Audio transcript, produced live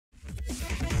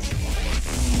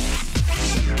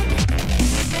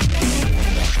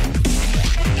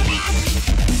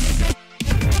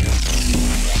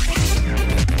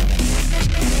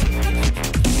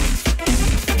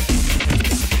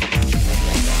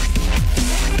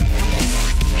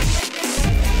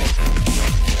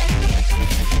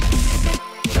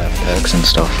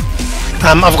stuff?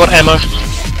 I've got ammo.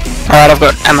 Alright, I've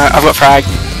got ammo. I've got frag.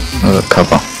 I've got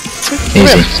cover.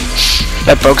 Easy.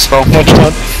 That bug's full. Roger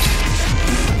that.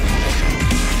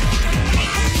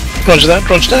 Roger that,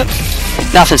 roger that.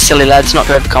 Nothing silly, lads. Not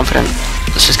too overconfident.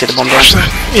 Let's just get the bomb down.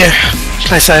 Yeah,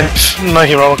 play safe. No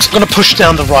heroics. I'm gonna push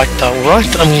down the right though, alright?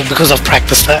 Because I've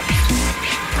practiced that.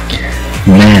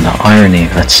 Man, the irony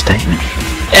of that statement.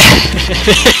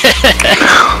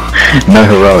 No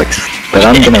heroics, but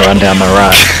I'm gonna run down the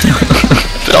right.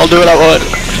 But I'll do what I want.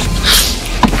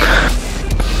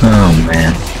 Oh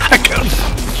man. I can't.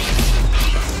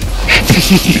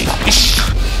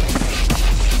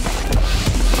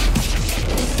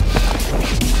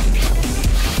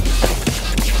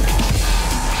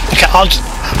 Okay, I'll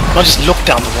just look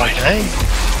down the right, eh?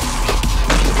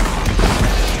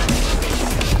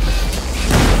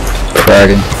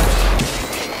 Fragging.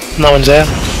 No one's there.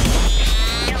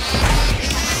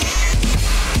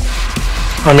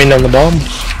 I mean on the bomb.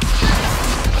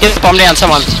 Get the bomb down,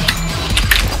 someone.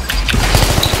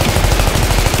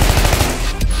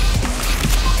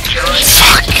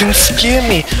 Fucking scare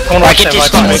me. I want to get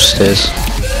this right Upstairs.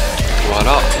 What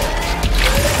up?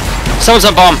 Someone's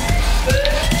on bomb.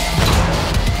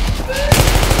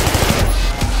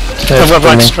 I've got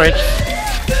right straight.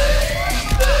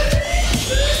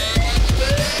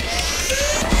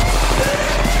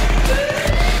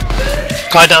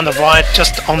 Guy down the right,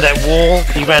 just on that wall.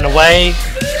 He ran away.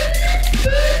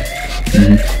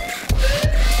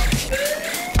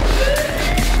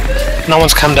 No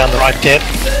one's come down the right yet.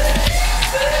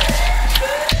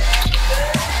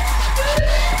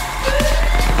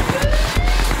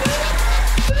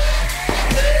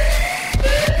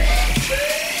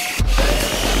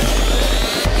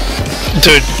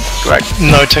 Dude, Right.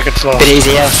 no tickets lost. Bit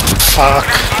easier. Fuck.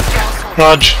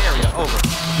 Raj.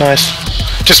 Nice.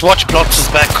 Just watch Blotz's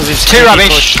back because he's Two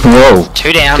rubbish. Whoa.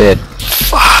 2 down. Dead.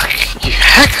 Fuck, you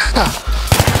hacker.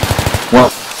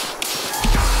 Well,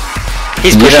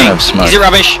 He's You don't pushing. have smoke. He's a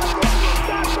rubbish.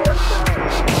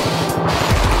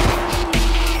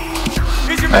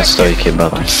 I stole your kid, by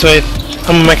the way. Sweet.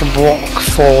 I'm gonna make him walk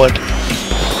forward.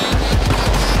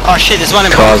 Oh shit, there's one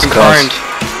in Cars. proned.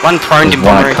 One proned in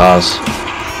bomb One room. at cars.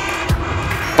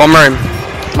 Bomb room.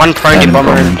 One proned in And bomb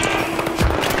room.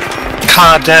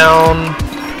 Car down.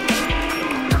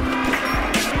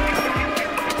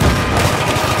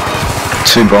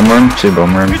 Two bomb room,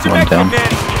 one down.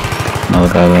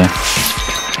 Another guy there.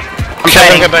 I'm Okay,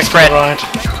 fading. go back Spread. to the right.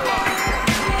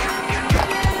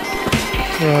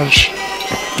 Raj.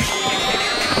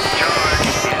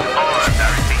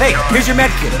 Hey, here's your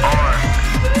med kit.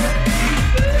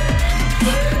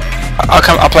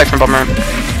 I'll play from bomb room.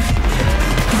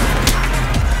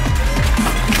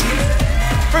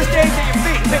 First aid's at your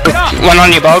feet. Pick it up. One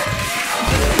on you, Bog.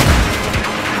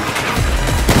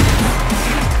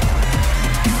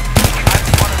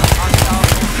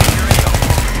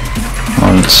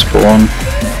 On spawn.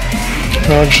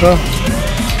 Roger.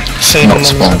 See him Not on the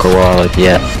spawn koala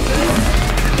yet.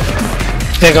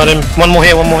 Yeah, got him. One more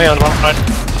here on the right.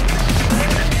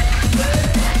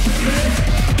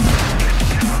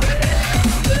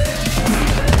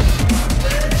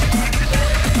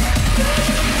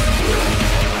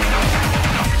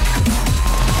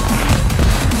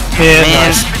 Yeah, Man.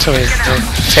 nice. Too easy.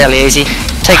 Fairly easy.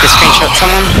 Take a screenshot,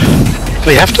 someone. Do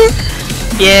we have to?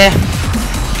 Yeah.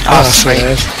 Oh, sweet.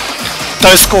 sweet.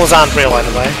 Those scores aren't real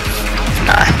anyway.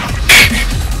 Nah.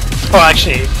 Oh,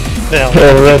 actually, they're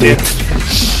Already.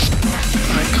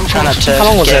 Try not to How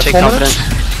long was get that? too 4 confident.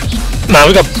 minutes? No,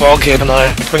 we got Bog here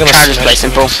tonight. We're gonna Try to just play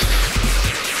simple.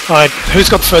 Alright, who's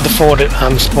got further forward at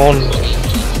spawn?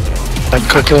 Like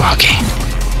quickly. Okay.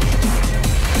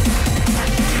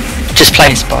 Just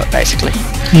play a spot, basically.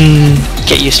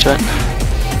 Get used to it.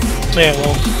 Yeah,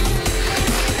 well.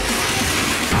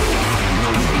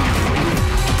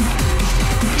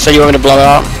 So you want me to blow it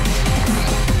up?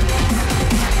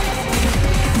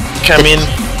 Come in.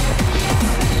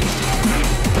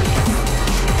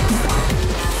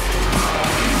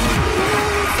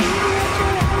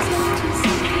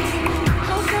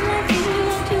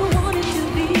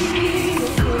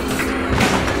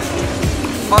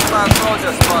 Hostile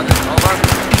soldier spotted. Over.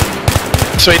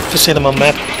 Sweet to see them on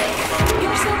map.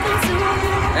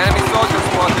 Enemy soldier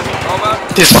spotted.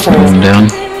 Over. This 4. One down.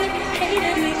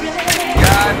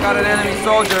 Yeah, I've got an enemy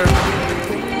soldier.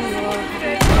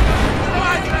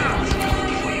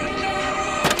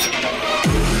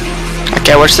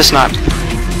 Okay, where's the snipe?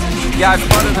 Yeah, I've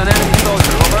spotted an enemy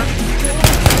soldier. Over.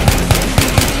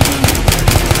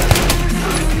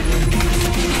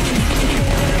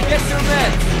 Get your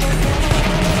men.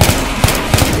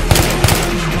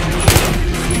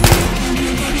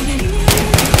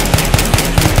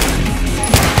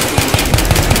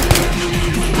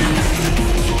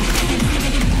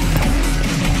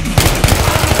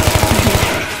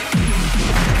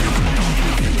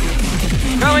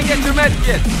 your med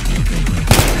kit.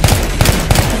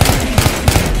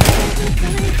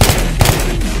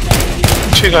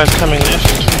 Two guys coming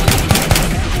left.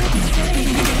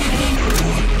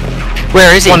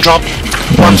 Where is he? One drop.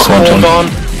 One spawned quantum. on.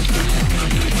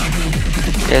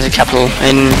 There's a couple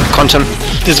in quantum.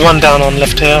 There's one down on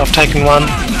left here. I've taken one.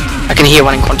 I can hear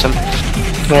one in quantum.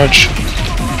 Rog.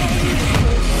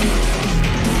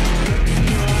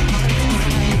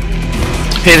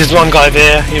 Here, there's one guy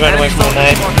there. He ran away from a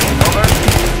nade. Over.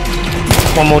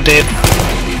 One more dead.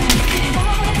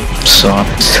 So I'm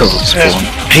still at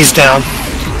spawn. He's down.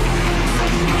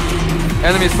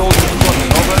 Enemy soldier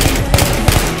spotted.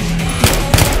 Over.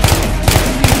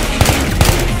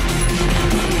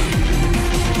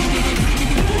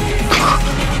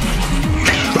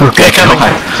 Okay, Coming.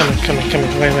 come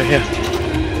on. Wait, here.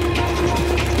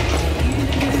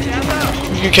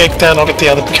 You kick down, I'll get the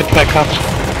other kid back up.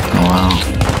 Oh wow.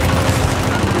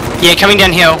 Yeah, coming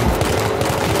down hill.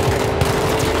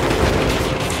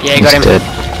 Yeah, He's got him. dead.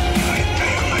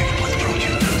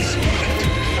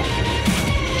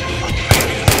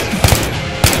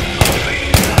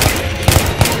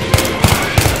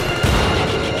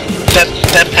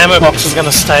 That ammo box is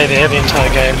gonna stay there the entire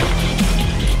game.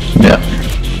 Yeah.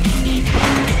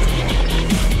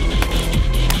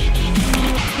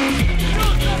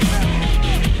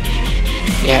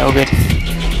 Yeah, all good.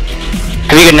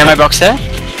 Have you got an ammo box there?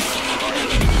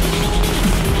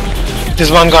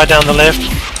 There's one guy down the left.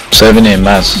 7 in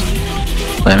mass.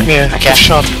 Let me. Yeah, Okay. good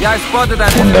shot. Yeah, I spotted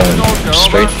that One enemy down soldier.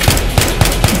 straight.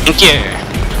 Over. Thank you.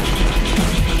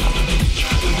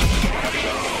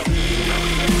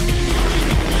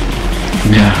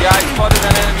 Yeah. Yeah, I spotted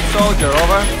an enemy soldier.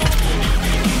 Over.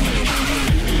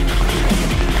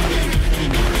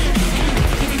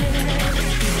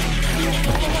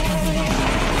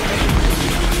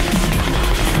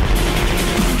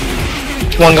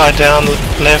 One guy down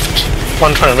left.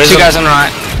 One trying to res Two him. guys on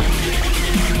right.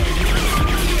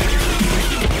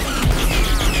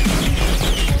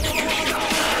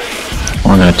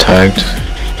 One got tagged.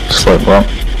 Slope bump.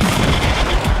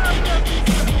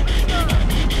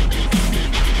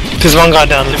 There's one guy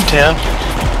down left here.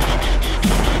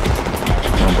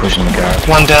 I'm pushing the garage.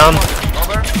 One down.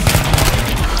 Over.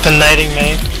 The nading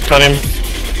me. Got him.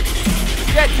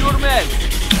 Get your med.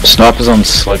 Sniper's on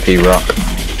Slopey Rock.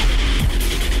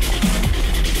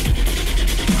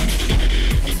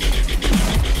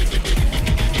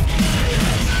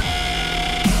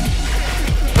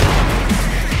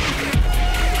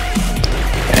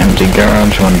 Empty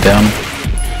garage, one down.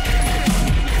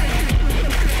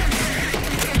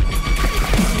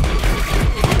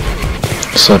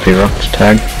 Slopey Rock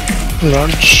tag.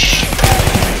 Lunch.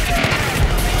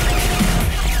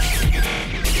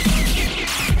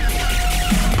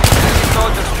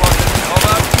 Soldier spotted.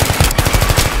 Over.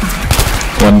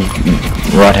 One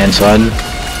right hand side,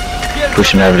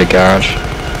 pushing over the garage.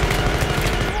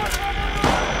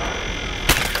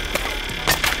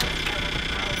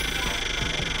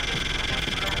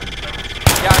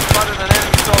 Yeah, I spotted an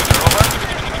enemy soldier. Over.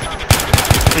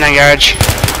 No garage.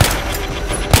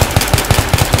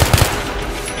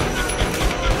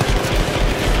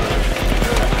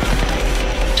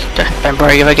 Don't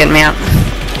worry about getting me out.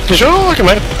 You sure? I can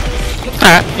make.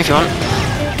 Alright, if you want.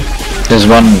 There's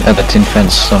one at the tin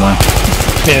fence somewhere.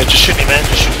 Yeah, just shoot me, man.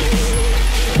 Just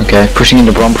shoot. Okay, pushing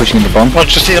into bomb, pushing into bomb. Oh,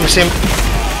 just see him. See him.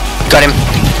 Got him.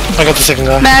 I got the second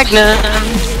guy. Magnum!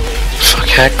 Fuck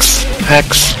hacks.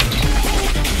 Hacks.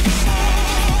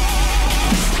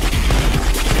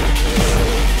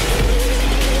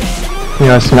 You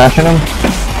guys smashing him?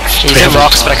 He's at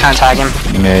rocks, but I can't tag him.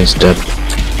 Yeah, he's dead.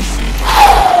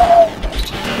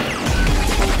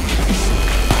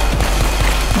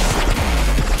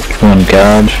 One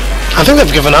garage. I think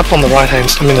they've given up on the right hand.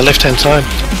 I mean the left hand side.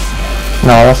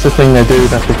 No, that's the thing they do,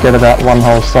 they forget about one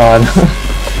whole side.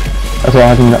 That's what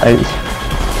happened to 8.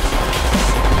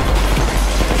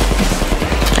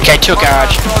 Okay, two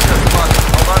garage. Soldier spotted.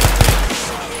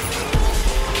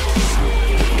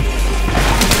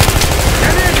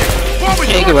 Over.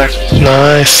 Yeah, good work.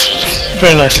 Nice.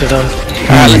 Very nicely done.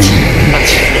 Alright,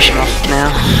 let's finish him off now.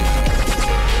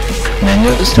 Man,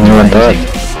 you're just doing bad.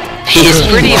 He is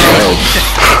pretty amazing.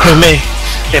 With me.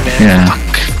 Yeah, man. Yeah.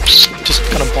 Fuck. Just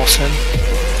gonna boss him.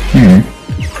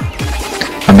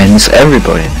 I mean, it's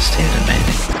everybody in this team is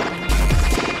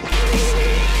amazing.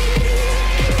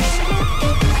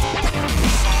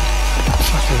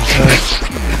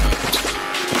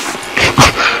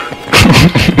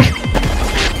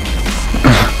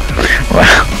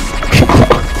 Wow.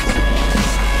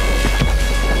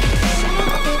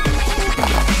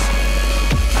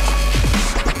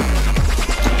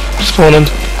 Spawning.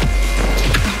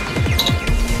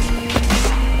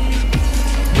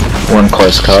 One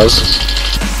close cars.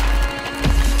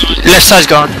 Left side's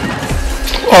gone.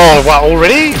 Oh, wow,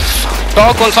 already?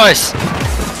 Dog, one close.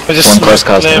 I just One close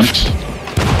car's left.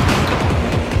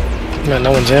 Man,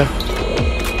 no one's here.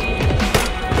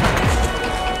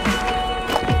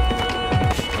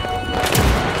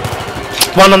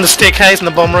 One on the staircase in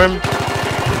the bomb room.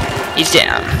 He's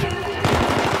down.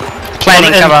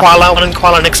 Planning One in cover. Koala, one in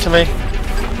Koala next to me.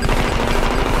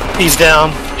 He's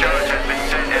down.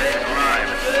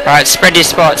 Alright, spread your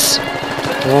spots.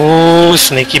 Oh,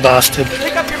 sneaky bastard.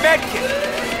 Pick up your med kit.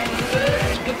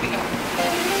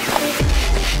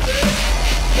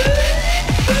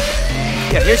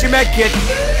 Yeah, here's your med kit.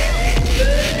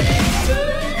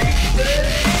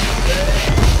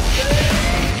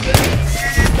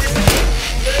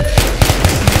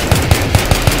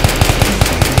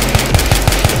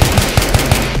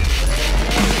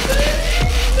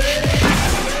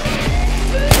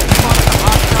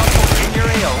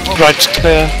 Right's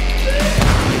clear.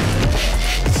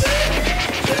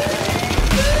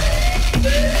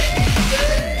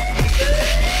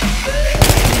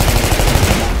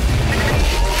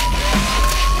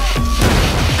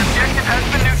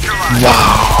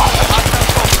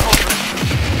 Wow.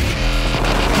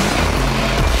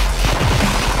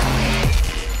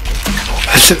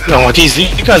 That's it. Oh, geez,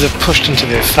 you guys have pushed into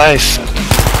their face.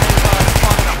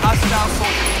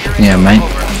 Yeah, mate.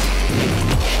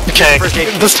 Okay,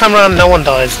 this time around no one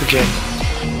dies again.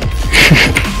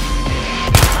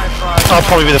 I'll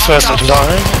probably be the first one to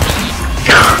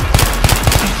die.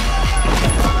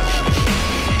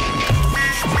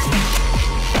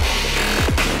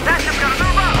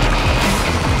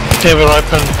 Yeah, we're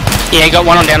open. Yeah, got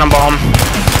one on down on bomb.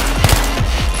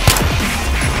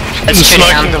 I'm It's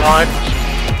smoking the right.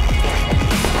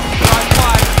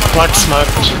 Right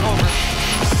smoked.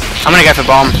 I'm gonna go for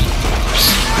bomb.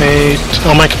 Wait,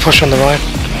 I'll make a push on the right.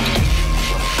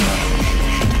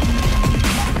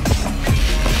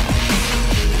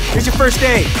 Here's your first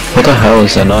aid. What the hell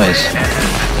is that noise?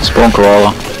 Spawn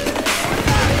crawler.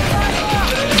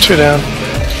 2 down.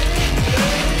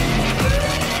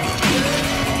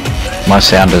 My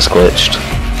sound is glitched.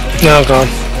 No, God.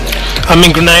 I'm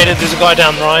in grenaded, there's a guy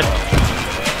down right.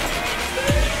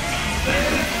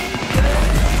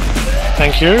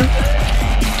 Thank you.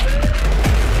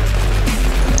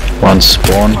 One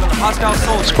spawn. Hostile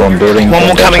soldier. Spawn building. One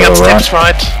more coming up right. steps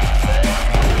right.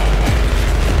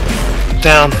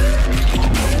 Down.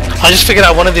 I just figured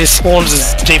out one of these spawns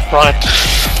is deep right.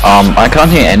 I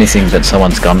can't hear anything but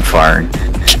someone's gun firing.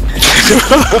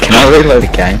 Can I reload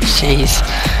the game? Jeez.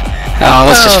 Oh,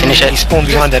 let's just finish He it. spawned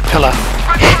behind that pillar.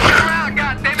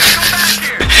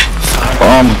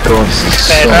 Oh my god, this is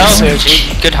so Bad annoying.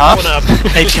 research. Good half.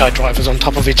 API drivers on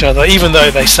top of each other, even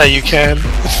though they say you can.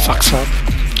 It fucks up.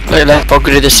 Let Bog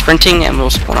do the sprinting and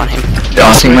we'll spawn on him.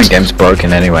 I think my game's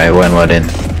broken anyway, it won't let in.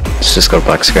 It's just got a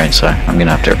black screen, so I'm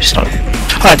gonna have to restart it.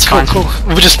 Alright, cool, fine. cool.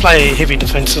 We'll just play heavy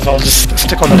defensive, I'll just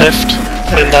stick on the left.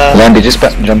 And, Landy, just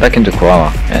jump back into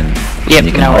koala, and Yep,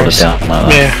 you can no hold worries. it down like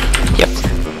that. yeah. Yep.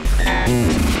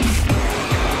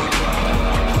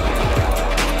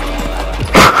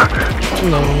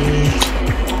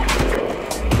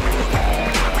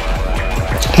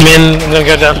 Men, I'm gonna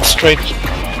go down the street.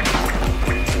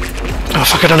 Oh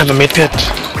fuck, I don't have a med kit.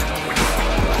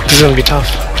 This is gonna be tough.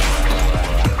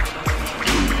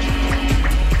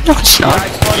 No, it's not. I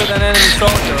spotted an enemy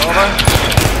soldier, over.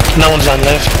 No one's on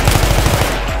left.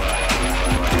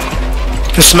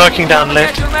 They're smoking down Get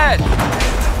left. your med.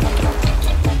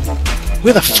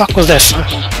 Where the fuck was that smoke?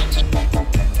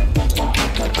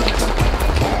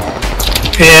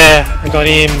 Yeah, I got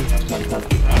him.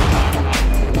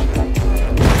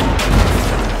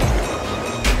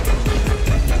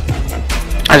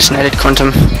 I just netted Quantum.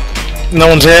 No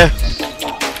one's here.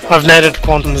 I've naded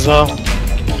Quantum as well.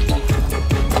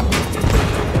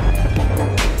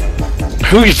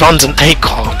 Who runs an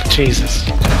ACOG? Jesus.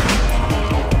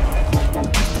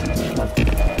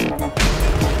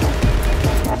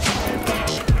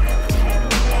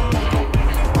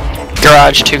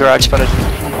 Garage, 2 garage spotted.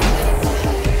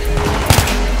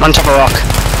 On top of rock.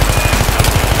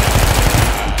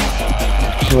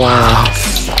 Wow.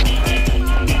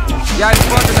 Yeah, I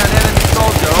spotted an enemy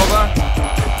soldier, over.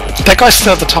 That guy's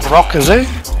still at the top rock, is he?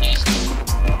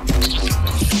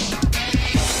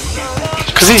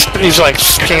 Because he's like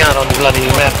sticking out on the bloody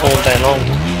map all day long.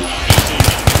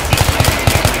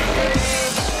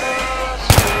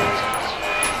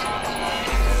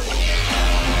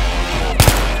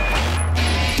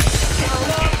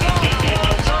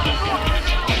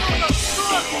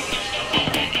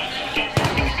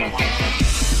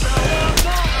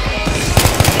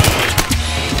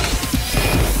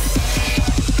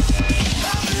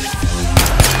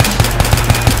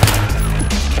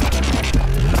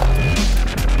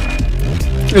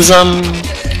 Is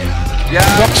Yeah,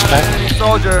 What's got that? an enemy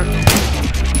soldier.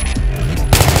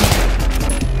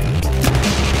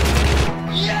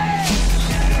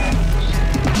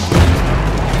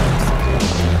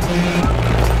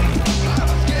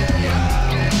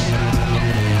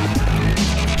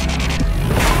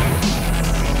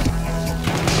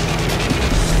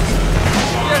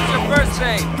 Get your first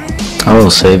aid. I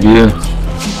will save you.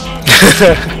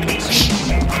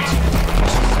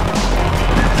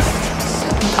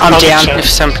 I'm I'll down check. if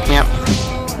something up.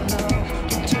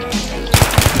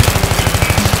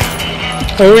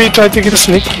 Oh, you tried to get a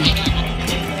sneak.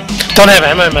 Don't have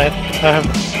ammo, mate. I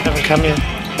haven't come yet.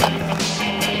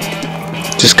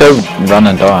 Just go run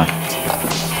and die.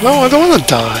 No, I don't want to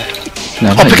die. No,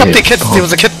 I'll not pick up you. the kit. There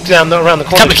was a kit around the corner.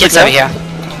 Couple of kids over here.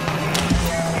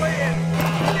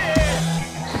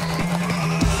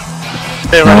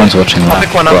 There, No right. one's watching I'll that.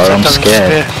 pick one up. Bro, so it I'm doesn't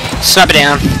scared. disappear. Sniper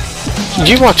down.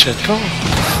 You watch it. Go on.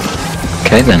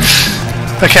 Okay then.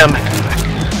 Okay, I'm back.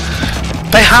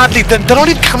 They hardly. They're not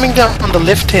even coming down on the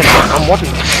left hand. I'm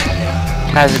watching.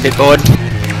 I was a bit bored.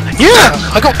 Yeah,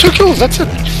 I got 2 kills. That's it.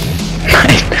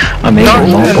 I'm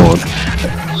even more bored.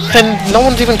 And no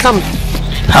one's even come.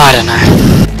 I don't know.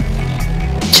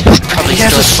 Probably He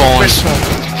has still a at spawn.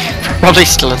 suppressor. Probably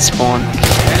still at spawn.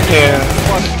 Yeah.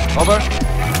 Over.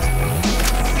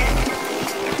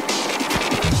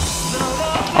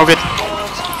 All good.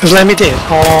 Is Lammy dead?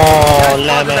 Oh, An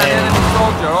Lammy. enemy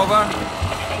soldier. Over.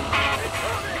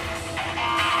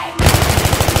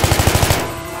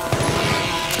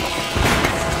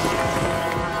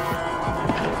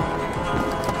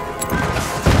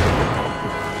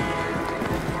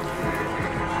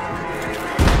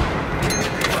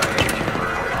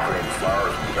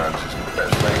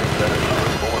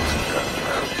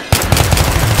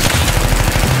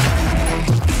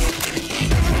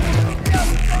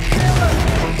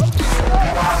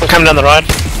 I'm coming down the right.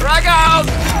 Frag out.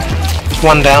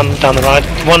 One down the right.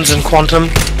 One's in Quantum.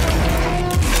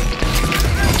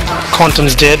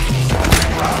 Quantum's dead.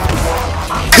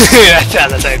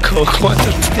 That's so cool.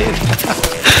 Quantum's dead.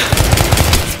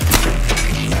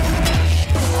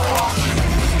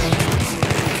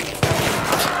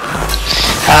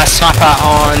 Sniper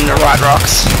on the right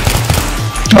rocks.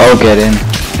 I'll get in.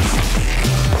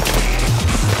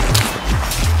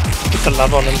 Get the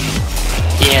love on him.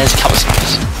 Yeah, there's a couple of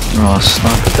snipers. Oh,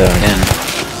 sniper there again.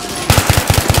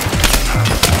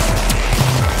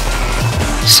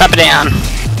 Sniper down.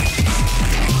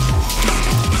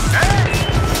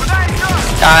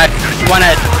 One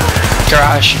at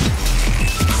garage.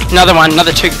 Another one,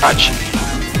 another 2 garage.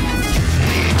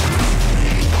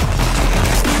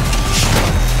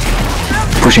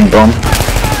 Pushing bomb.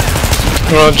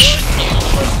 Rog.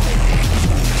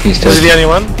 He's Is he the dead. only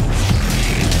one?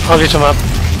 I'll get him up.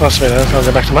 Pass me that. I'll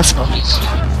go back to my spot.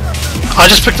 I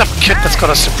just picked up a kit that's got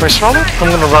a suppressor on it. I'm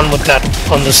gonna run with that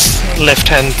on this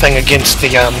left-hand thing against the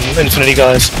Infinity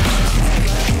guys.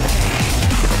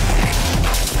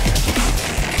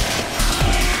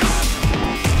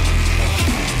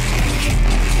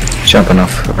 Jumping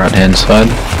off right hand side.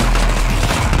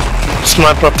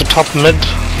 Sniper up the top mid.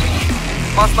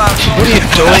 Hostile What are soldier. you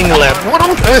doing, lad? What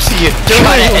on earth are you doing,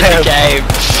 Trying to end the lad? game.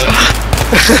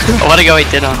 I want to go eat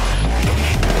dinner.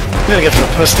 I'm gonna get to the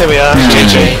post. There we are. Mm.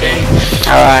 GG.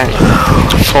 Alright.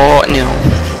 4-0.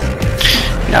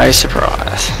 No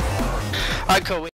surprise. Alright, cool.